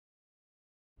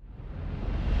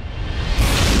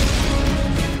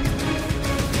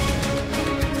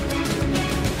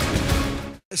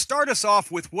start us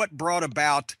off with what brought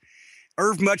about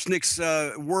Irv Muchnick's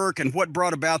work and what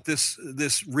brought about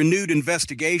this renewed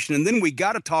investigation, and then we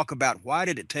got to talk about why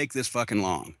did it take this fucking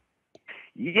long?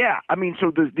 Yeah, I mean, so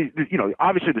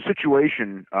obviously the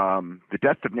situation, the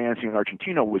death of Nancy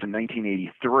Argentino was in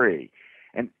 1983,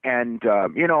 and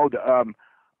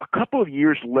a couple of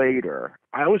years later,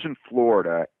 I was in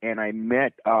Florida and I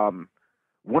met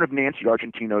one of Nancy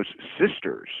Argentino's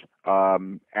sisters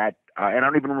and I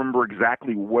don't even remember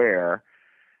exactly where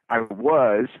I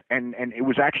was, and it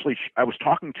was actually I was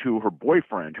talking to her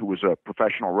boyfriend, who was a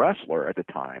professional wrestler at the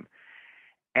time.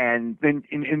 And then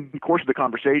in the course of the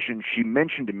conversation, she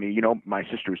mentioned to me, my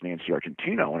sister's Nancy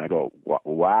Argentino. And I go,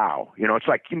 wow. It's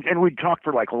like, and we talked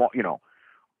for like,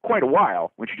 quite a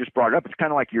while when she just brought it up. It's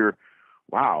kind of like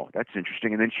wow, that's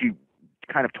interesting. And then she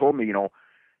kind of told me,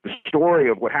 the story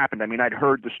of what happened. I mean, I'd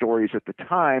heard the stories at the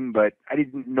time, but I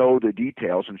didn't know the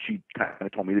details. And she kind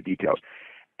of told me the details.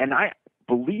 And I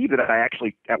believe that I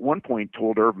actually at one point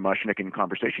told Irv Muchnick in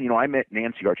conversation, I met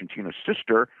Nancy Argentino's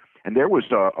sister, and there was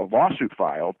a lawsuit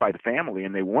filed by the family,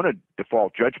 and they wanted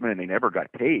default judgment, and they never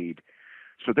got paid.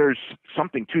 So there's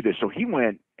something to this. So he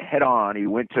went head on. He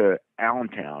went to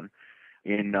Allentown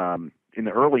in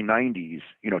the early 90s,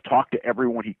 talked to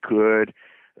everyone he could.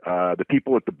 The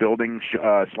people at the building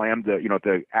slammed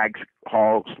the Ag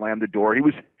Hall slammed the door. He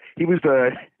was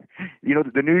the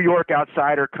the New York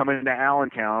outsider coming to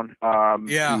Allentown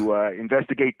to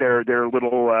investigate their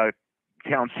little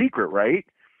town secret, right?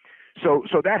 So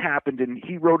that happened, and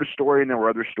he wrote a story, and there were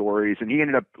other stories, and he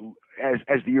ended up,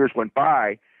 as the years went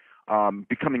by,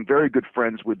 becoming very good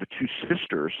friends with the two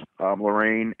sisters,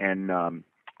 Lorraine and God,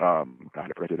 I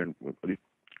forgot the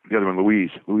other one,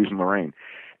 Louise and Lorraine,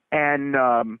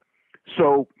 and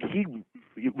so he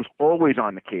was always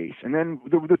on the case. And then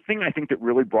the thing I think that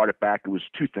really brought it back was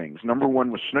two things. Number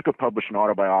one was Snuka published an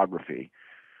autobiography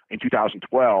in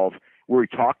 2012 where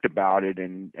he talked about it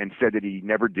and said that he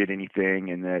never did anything,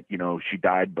 and that she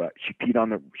died, but she peed on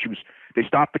they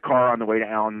stopped the car on the way to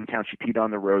Allentown. She peed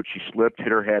on the road. She slipped, hit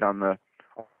her head on a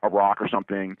rock or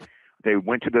something. They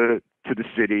went to the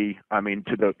city. I mean,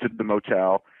 to the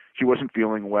motel. She wasn't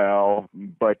feeling well,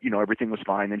 but everything was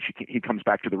fine. Then he comes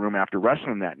back to the room after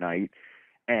wrestling that night,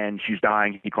 and she's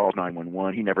dying. He calls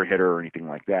 911. He never hit her or anything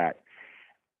like that.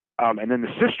 And then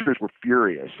the sisters were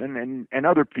furious, and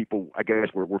other people, I guess,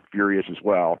 were furious as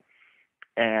well.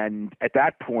 And at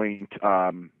that point,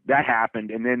 that happened.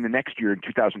 And then the next year, in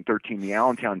 2013, the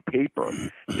Allentown paper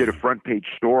did a front page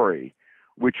story,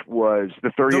 which was the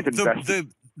 30th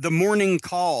investigation. The Morning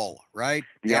Call, right?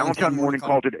 The Allentown Morning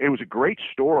Call. It was a great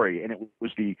story, and it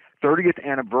was the 30th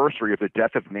anniversary of the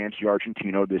death of Nancy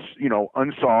Argentino, this,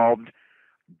 unsolved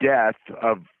death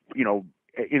of,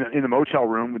 in the motel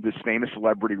room with this famous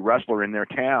celebrity wrestler in their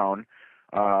town.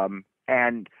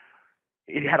 And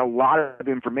it had a lot of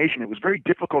information. It was very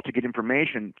difficult to get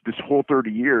information this whole 30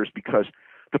 years because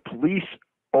the police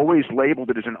always labeled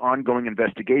it as an ongoing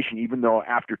investigation, even though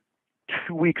after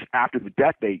 2 weeks after the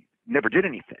death, they never did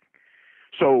anything.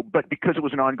 So, but because it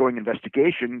was an ongoing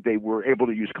investigation, they were able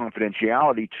to use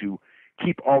confidentiality to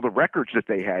keep all the records that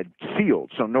they had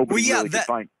sealed. So nobody really could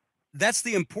find. That's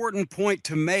the important point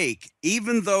to make.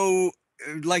 Even though,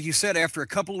 like you said, after a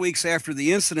couple of weeks after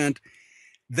the incident,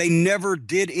 they never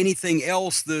did anything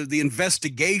else. The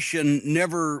investigation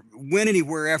never went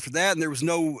anywhere after that, and there was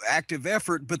no active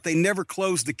effort, but they never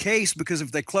closed the case, because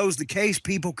if they closed the case,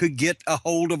 people could get a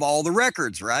hold of all the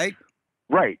records, right?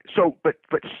 Right. So, but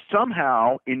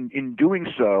somehow in doing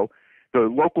so, the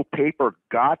local paper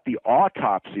got the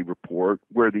autopsy report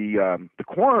where the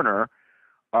coroner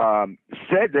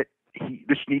said that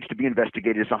this needs to be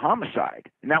investigated as a homicide.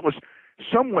 And that was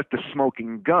somewhat the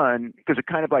smoking gun, because it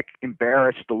kind of like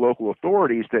embarrassed the local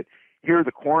authorities that here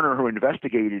the coroner who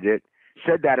investigated it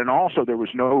said that. And also there was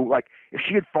no, like, if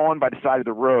she had fallen by the side of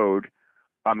the road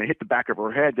and hit the back of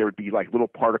her head, there would be like little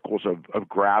particles of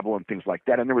gravel and things like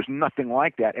that. And there was nothing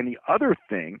like that. And the other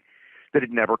thing that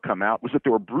had never come out was that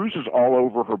there were bruises all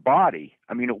over her body.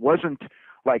 I mean, it wasn't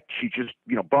like she just,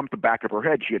 bumped the back of her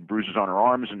head. She had bruises on her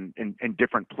arms and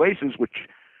different places, which,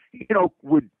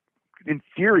 would in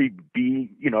theory be,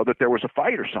 that there was a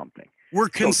fight or something. Were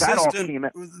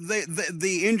consistent.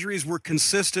 The injuries were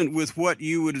consistent with what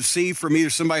you would see from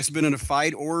either somebody who's been in a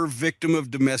fight or a victim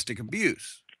of domestic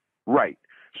abuse. Right.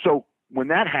 So when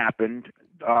that happened,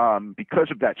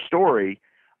 because of that story,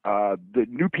 the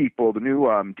new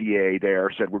DA there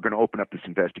said, we're going to open up this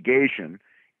investigation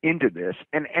into this.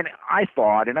 And I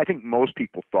thought, and I think most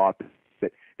people thought,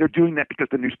 that they're doing that because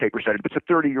the newspaper said it. But it's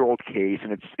a 30-year-old case,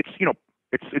 and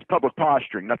it's public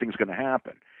posturing. Nothing's going to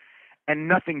happen. and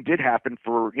nothing did happen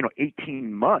for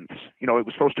 18 months. It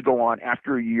was supposed to go on.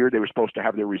 After a year they were supposed to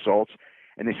have their results,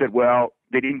 and they said, well,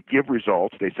 they didn't give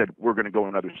results. They said, we're going to go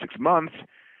another 6 months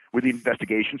with the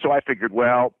investigation. So I figured,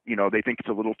 well, they think it's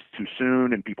a little too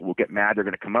soon and people will get mad, they're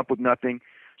going to come up with nothing.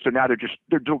 So now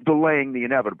they're delaying the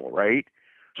inevitable, right?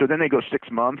 So then they go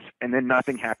 6 months and then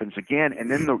nothing happens again.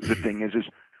 And then the thing is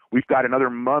we've got another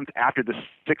month after the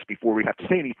 6 before we have to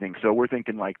say anything. So we're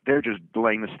thinking like they're just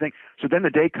delaying this thing. So then the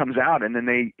day comes out and then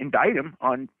they indict him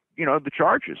on, the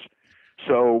charges.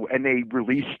 So, and they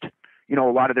released, a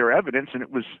lot of their evidence, and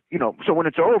it was, so when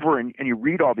it's over and you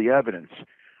read all the evidence,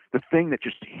 the thing that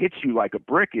just hits you like a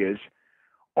brick is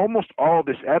almost all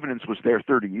this evidence was there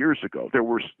 30 years ago. There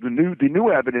was the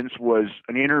new evidence was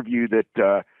an interview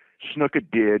that Snuka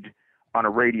did on a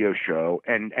radio show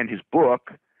and his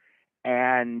book,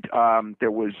 and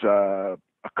there was a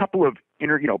couple of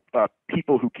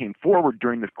people who came forward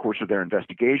during the course of their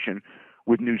investigation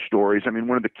with new stories. I mean,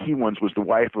 one of the key ones was the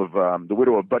wife of the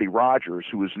widow of Buddy Rogers,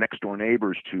 who was next door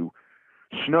neighbors to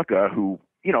Snuka, who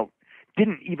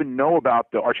didn't even know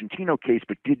about the Argentino case,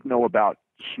 but did know about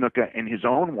Snuka and his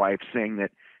own wife, saying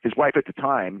that his wife at the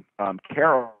time,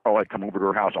 Carol, had come over to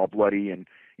her house all bloody and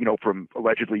from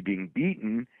allegedly being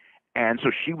beaten, and so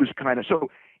she was kind of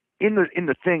so. In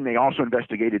the thing, they also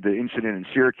investigated the incident in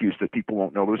Syracuse that people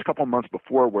won't know. There was a couple of months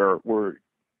before where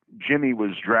Jimmy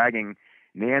was dragging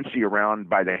Nancy around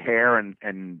by the hair, and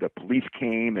the police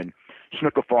came, and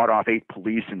Snuka fought off 8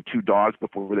 police and 2 dogs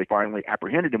before they finally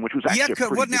apprehended him, which was actually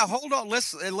now hold on.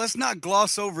 Let's not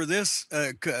gloss over this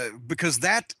because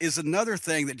that is another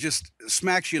thing that just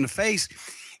smacks you in the face.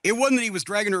 It wasn't that he was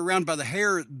dragging her around by the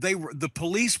hair. The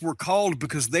police were called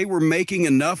because they were making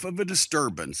enough of a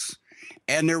disturbance,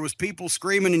 and there was people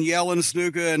screaming and yelling,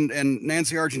 Snuka and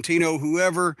Nancy Argentino,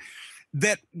 whoever,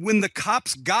 that when the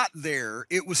cops got there,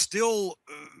 it was still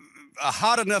a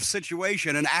hot enough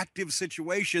situation, an active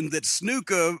situation, that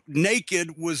Snuka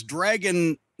naked was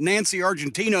dragging Nancy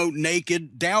Argentino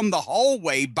naked down the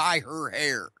hallway by her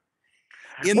hair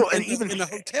in the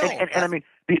hotel. And I mean,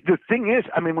 the thing is,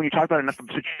 I mean, when you talk about enough of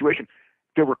a situation,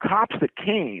 there were cops that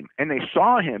came and they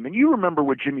saw him, and you remember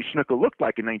what Jimmy Snuka looked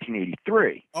like in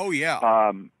 1983. Oh yeah.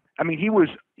 I mean, he was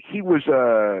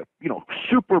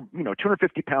super,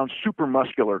 250 pound, super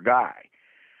muscular guy.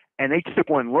 And they took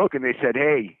one look and they said,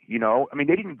 hey, I mean,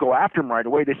 they didn't go after him right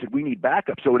away. They said, we need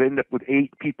backup. So it ended up with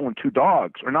 8 people and 2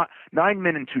 dogs, or not 9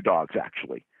 men and 2 dogs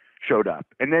actually showed up.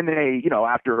 And then they,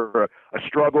 after a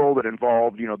struggle that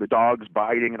involved, the dogs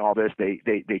biting and all this,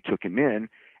 they took him in,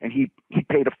 and he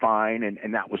paid a fine,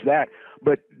 and that was that.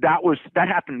 But that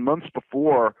happened months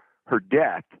before her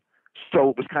death. So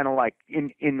it was kind of like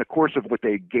in the course of what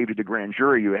they gave to the grand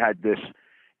jury, you had this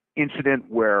incident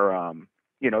where,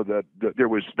 there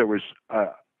was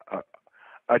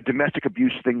a domestic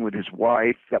abuse thing with his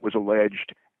wife that was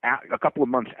alleged a couple of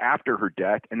months after her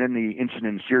death, and then the incident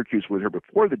in Syracuse with her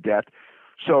before the death.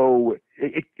 So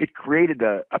it created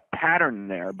a pattern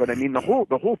there. But I mean, the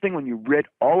whole thing, when you read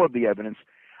all of the evidence,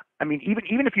 I mean,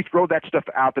 even if you throw that stuff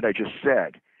out that I just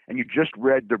said, and you just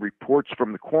read the reports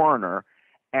from the coroner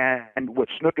and what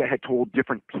Snuka had told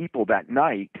different people that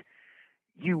night,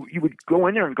 you would go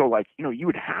in there and go like, you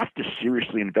would have to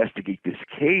seriously investigate this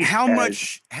case. How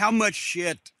much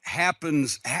shit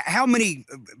happens? How many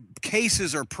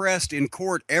cases are pressed in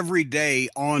court every day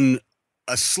on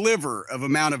a sliver of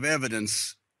amount of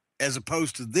evidence, as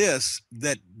opposed to this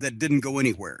that didn't go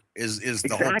anywhere? Is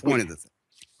the whole point of the thing.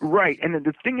 Right. And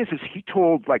the thing is he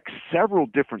told like several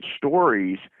different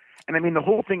stories. And I mean, the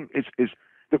whole thing is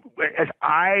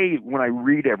when I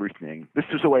read everything, this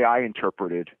is the way I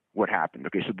interpreted what happened.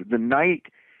 Okay. So the night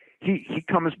he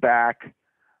comes back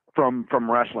from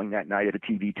wrestling that night at the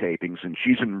TV tapings, and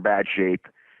she's in bad shape.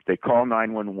 They call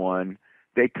 911.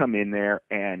 They come in there,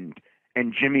 and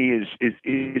Jimmy is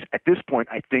at this point,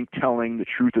 I think, telling the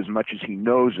truth as much as he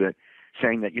knows it,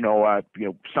 saying that,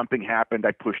 something happened.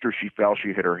 I pushed her. She fell.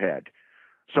 She hit her head.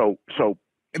 So.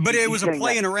 But it was a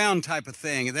playing around type of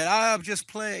thing that I've just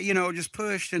just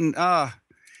pushed and well,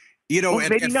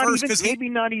 maybe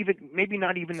not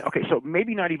even. Okay, so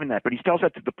maybe not even that. But he tells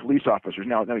that to the police officers.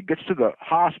 Now he gets to the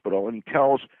hospital and he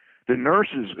tells the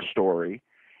nurses a story,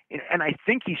 and I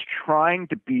think he's trying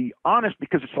to be honest,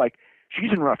 because it's like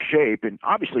she's in rough shape and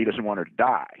obviously he doesn't want her to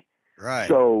die. Right.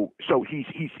 So he's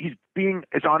being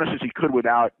as honest as he could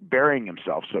without burying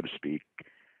himself, so to speak.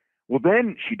 Well,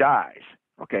 then she dies.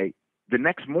 Okay. The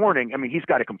next morning, I mean, he's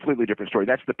got a completely different story.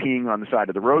 That's the peeing on the side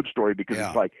of the road story, because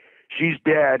it's like she's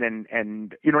dead,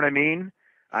 and you know what I mean.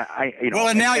 Well,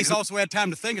 and now he's also had time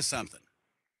to think of something,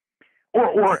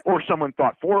 or someone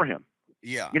thought for him.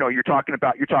 Yeah. You know, you're talking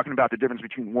about the difference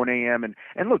between 1 a.m. and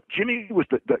look, Jimmy was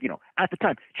the you know, at the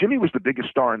time, Jimmy was the biggest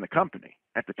star in the company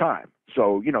at the time.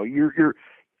 So, you know, you're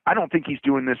I don't think he's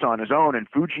doing this on his own, and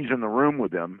Fuji's in the room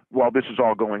with him while this is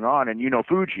all going on. And you know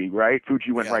Fuji, right?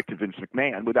 Fuji went right to Vince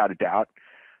McMahon without a doubt.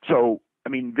 So, I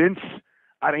mean, there's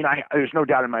no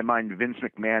doubt in my mind Vince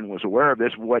McMahon was aware of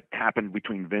this. What happened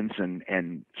between Vince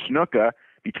and Snuka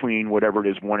between whatever it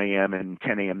is, 1 a.m. and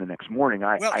 10 a.m. the next morning,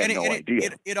 I have no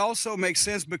idea. It also makes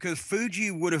sense because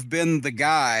Fuji would have been the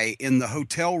guy in the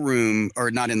hotel room, or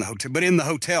not in the hotel, but in the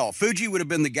hotel. Fuji would have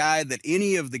been the guy that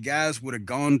any of the guys would have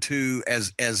gone to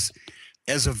as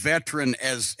a veteran,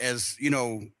 as you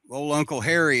know, old Uncle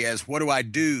Harry, as what do I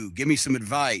do? Give me some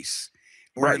advice,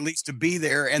 or Right. at least to be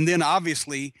there. And then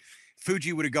obviously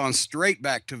Fuji would have gone straight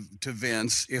back to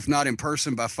Vince, if not in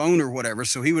person, by phone or whatever.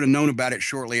 So he would have known about it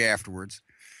shortly afterwards.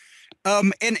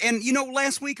 And you know,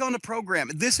 last week on the program,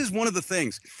 this is one of the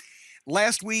things.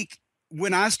 Last week,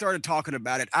 when I started talking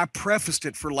about it, I prefaced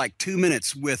it for like 2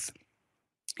 minutes with,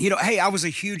 you know, hey, I was a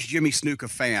huge Jimmy Snuka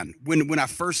fan when I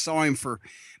first saw him for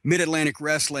Mid-Atlantic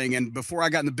Wrestling, and before I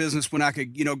got in the business, when I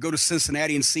could, you know, go to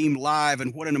Cincinnati and see him live,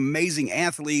 and what an amazing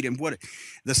athlete, and what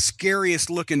the scariest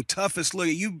looking, toughest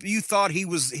looking. You thought he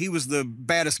was the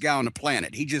baddest guy on the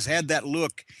planet. He just had that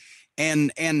look,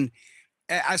 and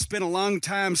I spent a long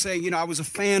time saying, you know, I was a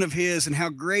fan of his and how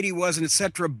great he was, and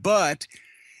etc. But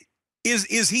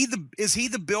is he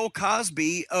the Bill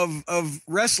Cosby of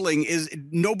wrestling? Is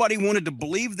nobody wanted to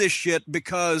believe this shit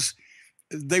because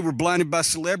they were blinded by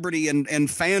celebrity and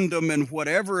fandom and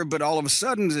whatever. But all of a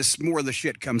sudden, this more of the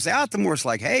shit comes out, the more it's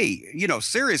like, hey, you know,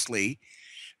 seriously,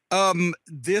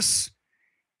 this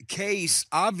case,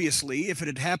 obviously, if it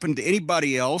had happened to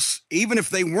anybody else, even if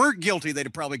they weren't guilty, they'd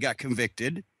have probably got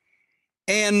convicted.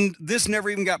 And this never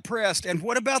even got pressed. And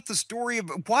what about the story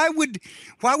of why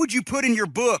would you put in your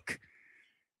book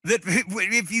that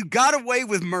if you got away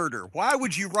with murder, why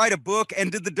would you write a book?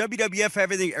 And did the WWF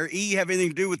have anything, or have anything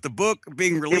to do with the book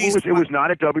being released? It was not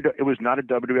a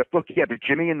WWF book. Yeah, but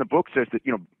Jimmy in the book says that,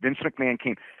 you know, Vince McMahon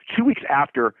came 2 weeks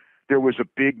after there was a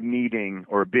big meeting,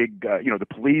 or a big you know, the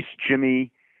police,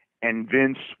 Jimmy and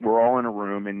Vince were all in a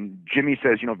room, and Jimmy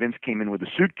says, you know, Vince came in with a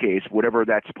suitcase, whatever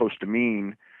that's supposed to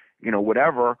mean, you know,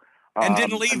 whatever, and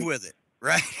didn't leave with it,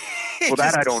 right? Well,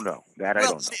 that I don't know. I don't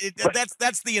know.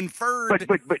 That's the inferred.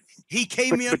 But he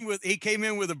came in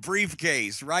with a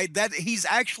briefcase, right? That he's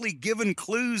actually given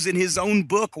clues in his own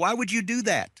book. Why would you do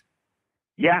that?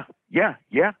 Yeah.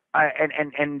 And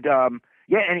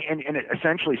it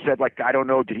essentially said, like, I don't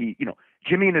know, did he, you know,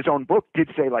 Jimmy in his own book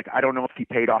did say, like, I don't know if he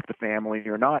paid off the family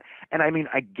or not. And I mean,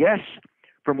 I guess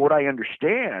from what I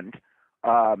understand,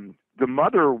 the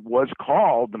mother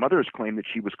has claimed that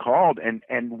she was called and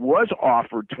was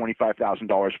offered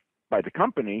 $25,000 by the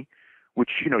company, which,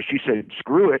 you know, she said,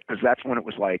 screw it, because that's when it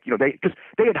was like, you know, because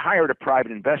they had hired a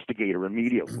private investigator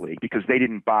immediately because they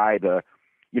didn't buy the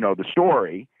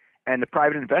story. And the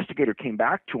private investigator came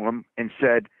back to him and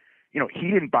said, you know, he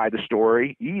didn't buy the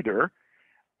story either,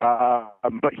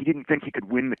 but he didn't think he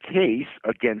could win the case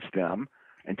against them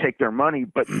and take their money,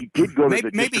 but he did go to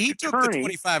the maybe he district took attorney.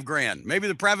 the $25,000. Maybe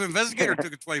the private investigator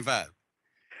took a 25.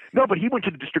 No, but he went to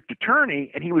the district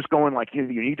attorney and he was going like, you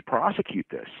need to prosecute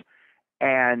this,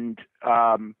 and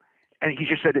he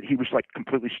just said that he was like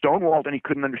completely stonewalled, and he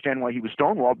couldn't understand why he was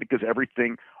stonewalled because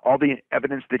all the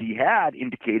evidence that he had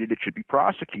indicated it should be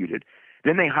prosecuted.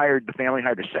 Then the family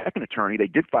hired a second attorney. They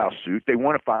did file suit. They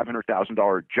won a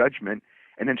 $500,000 judgment,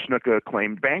 and then Snuka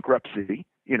claimed bankruptcy.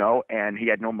 You know, and he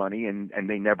had no money, and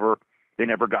they never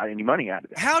got any money out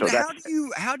of it.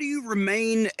 How do you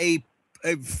remain a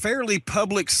fairly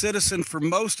public citizen for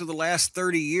most of the last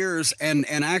 30 years and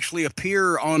actually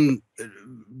appear on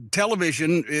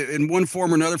television in one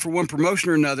form or another for one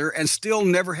promotion or another and still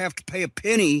never have to pay a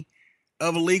penny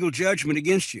of a legal judgment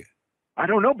against you? I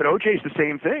don't know, but OJ's the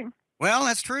same thing. Well,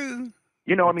 that's true.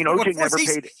 You know, I mean, OJ never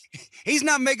paid. He's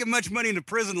not making much money in the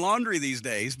prison laundry these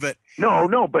days, but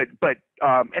no, but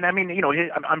and I mean, you know,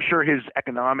 I'm sure his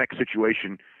economic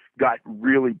situation got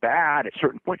really bad at a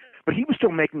certain point, but he was still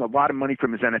making a lot of money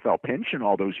from his NFL pension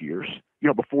all those years. You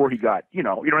know, before he got, you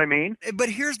know what I mean. But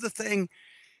here's the thing.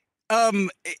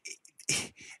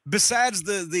 Besides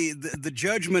the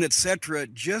judgment, etc.,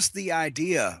 just the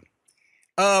idea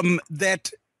that.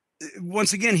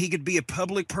 Once again, he could be a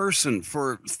public person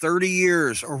for 30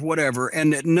 years or whatever,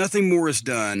 and that nothing more is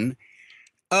done.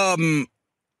 I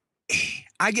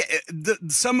get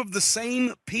some of the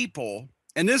same people,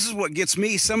 and this is what gets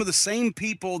me, some of the same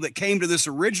people that came to this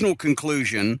original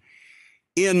conclusion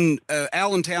in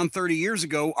Allentown 30 years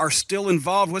ago are still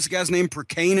involved. What's the guy's name?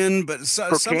 Perkanen, but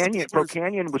some of the people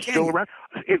Perkanian was still around.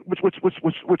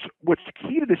 What's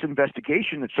key to this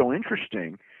investigation that's so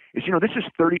interesting is, this is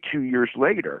 32 years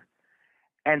later.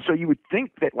 And so you would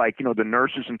think that, like, the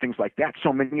nurses and things like that,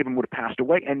 so many of them would have passed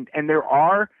away. And there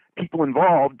are people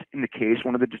involved in the case.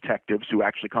 One of the detectives who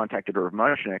actually contacted Irv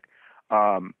Mushnick,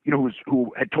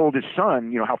 who had told his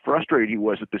son, how frustrated he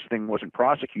was that this thing wasn't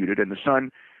prosecuted. And the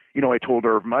son, I told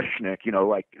Irv Mushnick,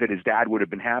 like, that his dad would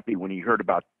have been happy when he heard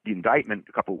about the indictment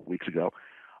a couple of weeks ago.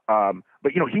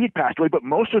 But, he had passed away, but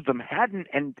most of them hadn't.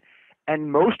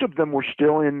 And most of them were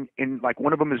still in like,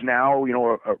 one of them is now,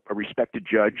 a respected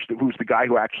judge who's the guy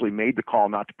who actually made the call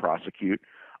not to prosecute.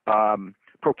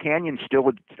 Procanion's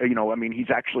still,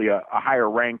 he's actually a higher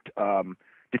ranked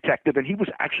detective, and he was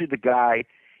actually the guy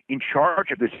in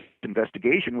charge of this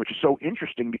investigation, which is so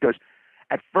interesting because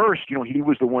at first, he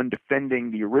was the one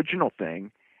defending the original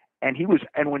thing, and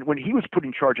when he was put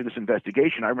in charge of this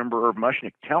investigation, I remember Irv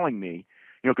Mushnick telling me,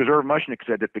 because Irv Mushnick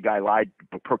said that the guy lied,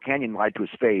 Procanion lied to his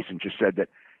face and just said that,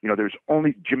 there's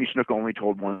only, Jimmy Snuka only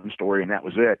told one story and that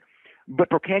was it.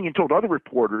 But Procanion told other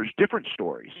reporters different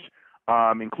stories,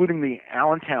 including the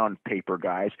Allentown paper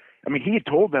guys. I mean, he had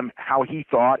told them how he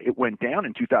thought it went down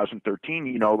in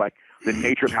 2013, like the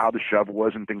nature of how the shovel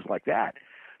was and things like that.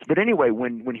 But anyway,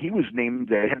 when he was named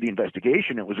the head of the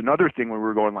investigation, it was another thing where we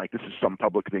were going like, this is some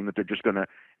public thing that they're just going to,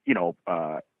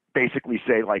 basically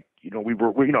say, like, we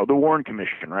were the Warren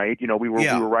Commission, right? We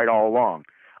were right all along.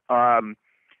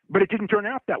 But it didn't turn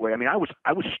out that way. I mean, I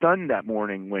was stunned that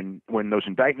morning when those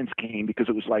indictments came, because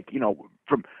it was like,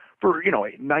 for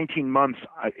 19 months,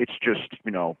 it's just,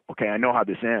 okay, I know how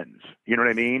this ends. You know what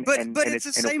I mean? But at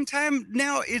the same time,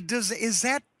 now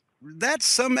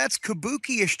that's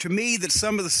kabuki-ish to me, that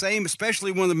some of the same,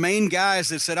 especially one of the main guys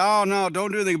that said, oh no,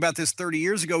 don't do anything about this 30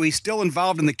 years ago. He's still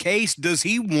involved in the case. Does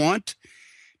he want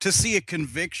to see a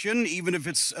conviction, even if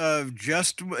it's a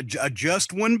just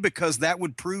one, because that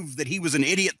would prove that he was an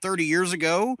idiot 30 years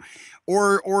ago?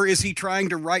 Or is he trying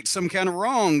to right some kind of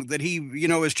wrong that he,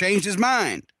 has changed his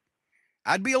mind?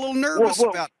 I'd be a little nervous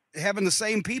about having the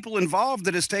same people involved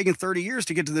that has taken 30 years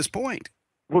to get to this point.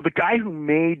 Well, the guy who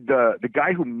made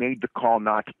the call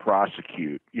not to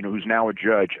prosecute, who's now a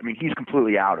judge, I mean, he's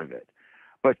completely out of it.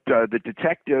 But the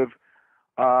detective,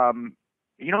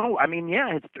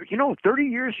 it's 30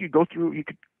 years you go through,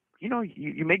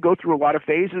 you may go through a lot of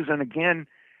phases. And again,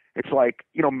 it's like,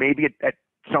 maybe at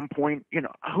some point,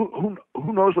 who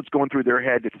knows what's going through their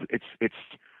head. It's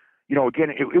again,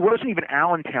 it wasn't even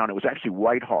Allentown. It was actually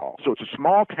Whitehall. So it's a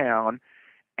small town,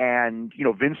 and,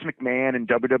 Vince McMahon and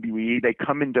WWE, they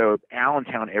come into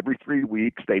Allentown every 3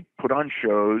 weeks. They put on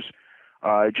shows.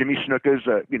 Jimmy Snuka's,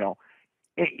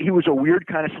 he was a weird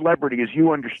kind of celebrity, as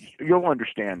you'll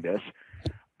understand this.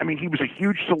 I mean, he was a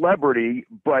huge celebrity,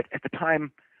 but at the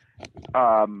time,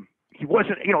 he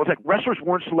wasn't. It's like wrestlers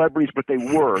weren't celebrities, but they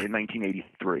were in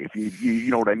 1983. If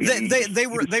you know what I mean.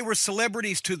 They were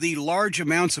celebrities to the large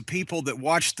amounts of people that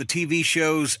watched the TV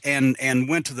shows and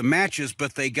went to the matches,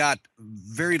 but they got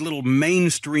very little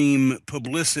mainstream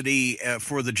publicity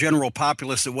for the general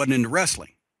populace that wasn't into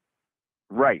wrestling.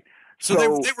 Right. So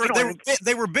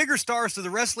they were bigger stars to the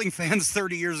wrestling fans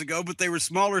 30 years ago, but they were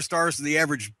smaller stars to the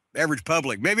average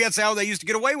public. Maybe that's how they used to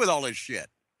get away with all this shit.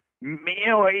 In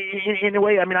a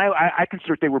way, I mean, I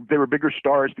consider they were bigger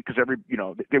stars because they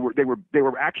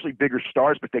were actually bigger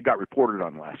stars, but they got reported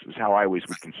on less, is how I always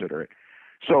would consider it.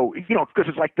 So, because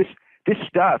it's like this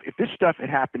stuff, if this stuff had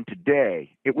happened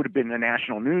today, it would have been a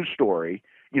national news story.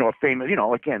 A famous,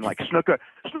 again, like Snuka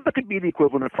could be the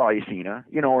equivalent of Fayacina,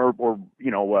 or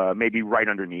maybe right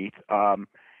underneath. And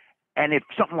if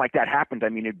something like that happened, I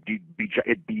mean, it'd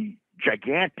be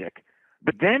gigantic.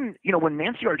 But then, when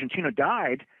Nancy Argentino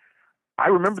died, I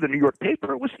remember the New York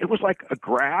paper. It was like a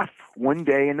graph one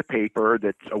day in the paper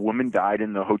that a woman died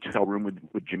in the hotel room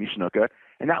with Jimmy Snuka,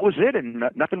 and that was it. And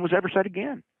nothing was ever said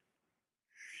again.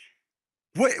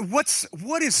 What is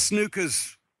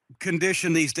Snuka's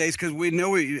condition these days? Because we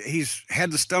know he's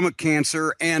had the stomach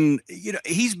cancer, and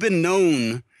he's been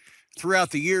known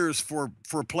throughout the years for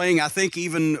playing. I think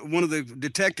even one of the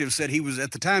detectives said he was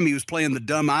playing the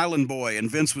dumb island boy, and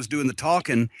Vince was doing the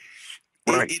talking.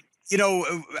 Right.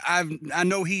 I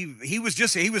know he was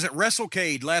at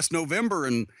WrestleCade last November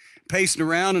and pacing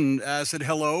around, and said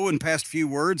hello and passed a few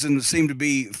words and seemed to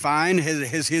be fine.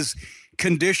 Has his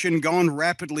condition gone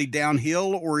rapidly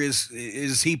downhill, or is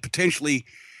he potentially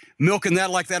milking that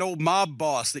like that old mob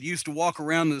boss that used to walk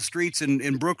around the streets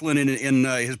in Brooklyn in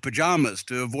his pajamas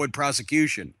to avoid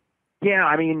prosecution? Yeah,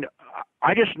 I mean,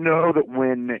 I just know that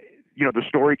when the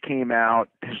story came out.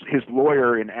 His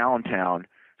lawyer in Allentown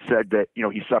said that,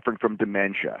 he's suffering from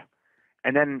dementia.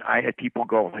 And then I had people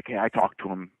go like, hey, I talked to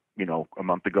him, a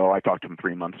month ago. I talked to him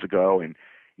 3 months ago. And,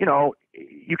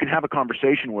 you can have a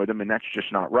conversation with him, and that's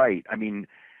just not right. I mean,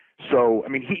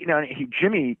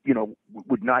 Jimmy,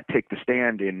 would not take the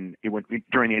stand during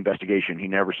the investigation. He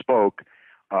never spoke,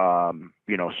 and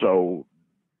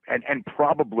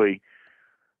probably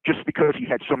just because he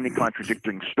had so many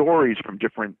contradicting stories from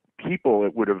different people,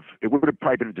 it would have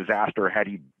probably been a disaster had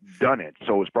he done it.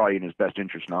 So it was probably in his best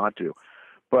interest not to.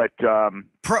 But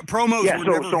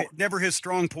promos were never his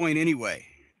strong point anyway,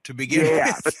 to begin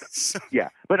with.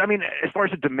 But I mean, as far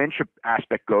as the dementia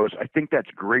aspect goes, I think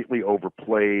that's greatly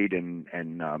overplayed.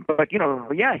 But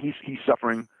he's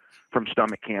suffering from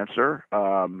stomach cancer.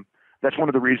 That's one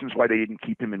of the reasons why they didn't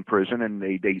keep him in prison, and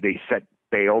they set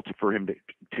bail for him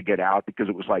to get out, because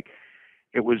it was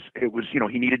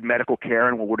he needed medical care,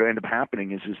 and what would end up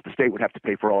happening is the state would have to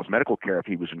pay for all his medical care if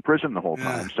he was in prison the whole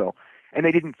time. So, and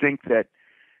they didn't think that.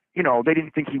 They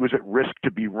didn't think he was at risk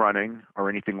to be running or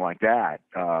anything like that.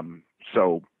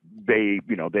 So they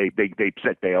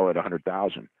set bail at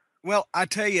 $100,000. Well, I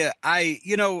tell you,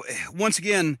 once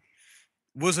again,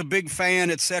 was a big fan,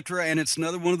 etc. And it's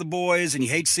another one of the boys, and you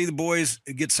hate to see the boys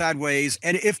get sideways.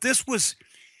 And if this was,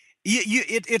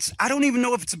 it's I don't even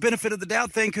know if it's a benefit of the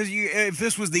doubt thing, because if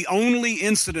this was the only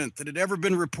incident that had ever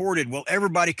been reported, well,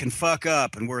 everybody can fuck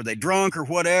up, and were they drunk or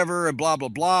whatever, and blah blah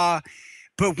blah.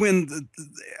 But when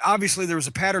obviously there was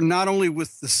a pattern not only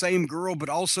with the same girl, but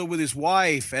also with his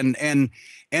wife, and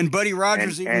Buddy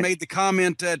Rogers even made the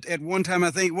comment at one time, I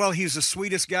think, well, he's the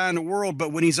sweetest guy in the world,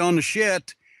 but when he's on the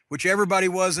shit, which everybody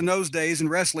was in those days in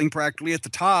wrestling, practically at the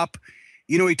top,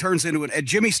 he turns into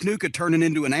Jimmy Snuka turning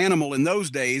into an animal in those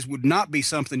days would not be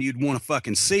something you'd want to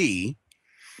fucking see.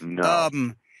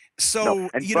 No. So,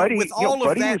 Buddy, with all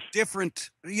of that was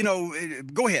different,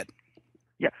 go ahead.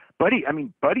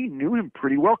 Buddy knew him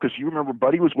pretty well, because you remember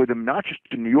Buddy was with him not just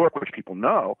in New York, which people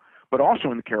know, but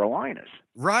also in the Carolinas.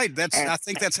 Right. I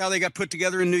think that's how they got put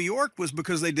together in New York, was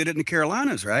because they did it in the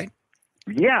Carolinas, right?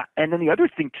 Yeah. And then the other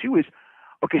thing too is,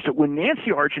 okay, so when Nancy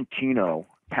Argentino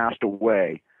passed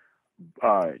away,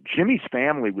 Jimmy's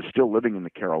family was still living in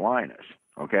the Carolinas.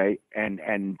 Okay. And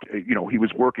he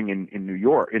was working in New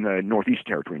York, in the Northeast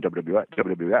Territory in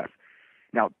WWF.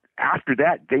 Now, after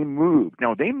that, they moved.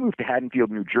 Now, they moved to Haddonfield,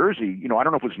 New Jersey. I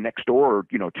don't know if it was next door or,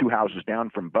 2 houses down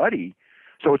from Buddy.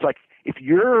 So it's like, if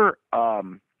you're,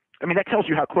 that tells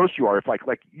you how close you are. If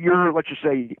like you're, let's just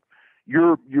say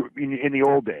you're in the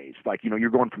old days, like, you're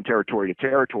going from territory to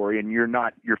territory, and you're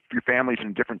not, your family's in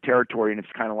a different territory, and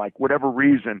it's kind of like, whatever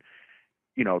reason,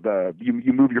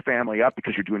 you move your family up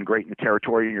because you're doing great in the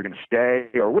territory and you're going to stay,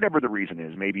 or whatever the reason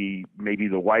is. Maybe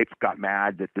the wife got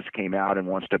mad that this came out and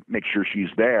wants to make sure she's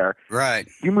there. Right.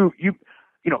 We're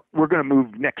going to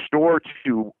move next door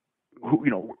to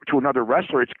another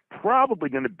wrestler. It's probably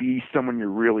going to be someone you're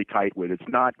really tight with. It's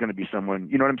not going to be someone,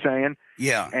 you know what I'm saying?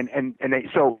 Yeah. And they,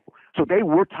 so they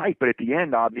were tight, but at the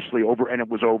end, obviously it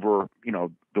was over,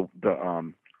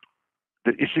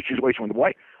 the situation with the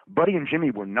wife. Buddy and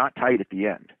Jimmy were not tight at the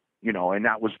end, and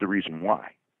that was the reason why.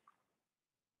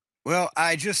 Well,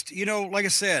 I just, like I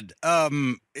said,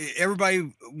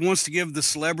 everybody wants to give the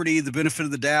celebrity the benefit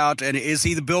of the doubt. And is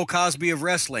he the Bill Cosby of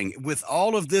wrestling? With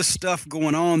all of this stuff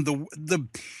going on, the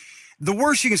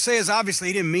worst you can say is obviously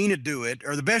he didn't mean to do it,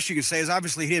 or the best you can say is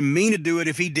obviously he didn't mean to do it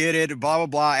if he did it, blah, blah,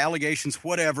 blah, allegations,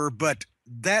 whatever. But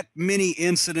that many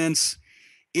incidents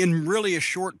in really a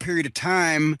short period of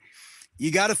time,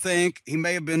 you got to think he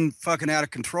may have been fucking out of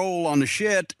control on the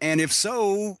shit. And if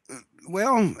so,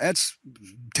 well, that's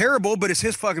terrible, but it's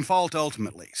his fucking fault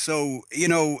ultimately. So,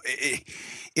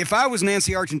 if I was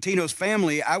Nancy Argentino's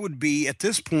family, I would be at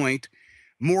this point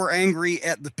more angry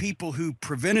at the people who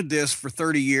prevented this for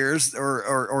 30 years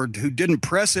or who didn't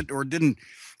press it or didn't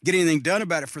get anything done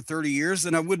about it for 30 years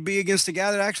than I would be against the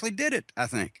guy that actually did it, I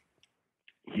think.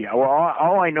 Yeah, well,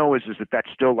 all I know is that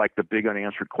that's still like the big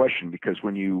unanswered question, because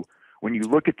when you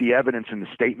look at the evidence and the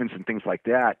statements and things like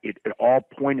that, it all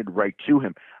pointed right to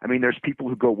him. I mean, there's people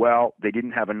who go, well, they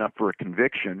didn't have enough for a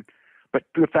conviction, but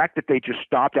the fact that they just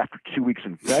stopped after 2 weeks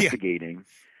investigating,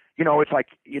 it's like,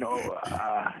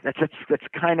 that's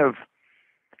kind of,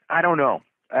 I don't know.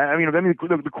 I mean,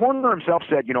 the coroner himself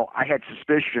said, I had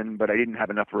suspicion, but I didn't have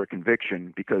enough for a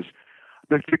conviction, because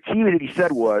the key that he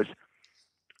said was,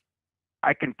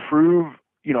 I can prove,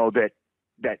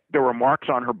 that there were marks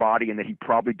on her body and that he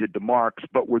probably did the marks,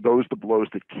 but were those the blows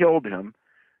that killed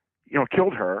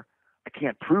her?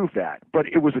 can't prove that. But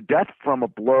it was a death from a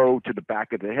blow to the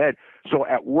back of the head. So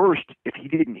at worst, if he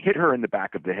didn't hit her in the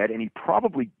back of the head, and he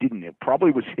probably didn't, it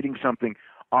probably was hitting something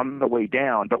on the way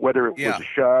down. But whether it was a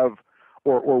shove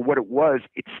or what it was,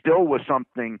 it still was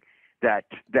something that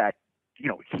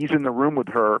he's in the room with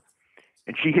her,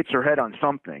 and she hits her head on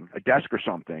something, a desk or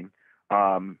something,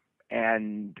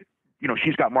 and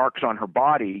she's got marks on her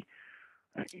body.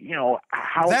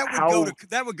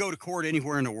 That would go to court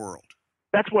anywhere in the world.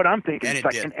 That's what I'm thinking.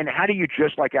 And how do you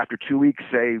just, like, after 2 weeks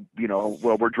say,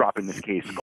 well, we're dropping this case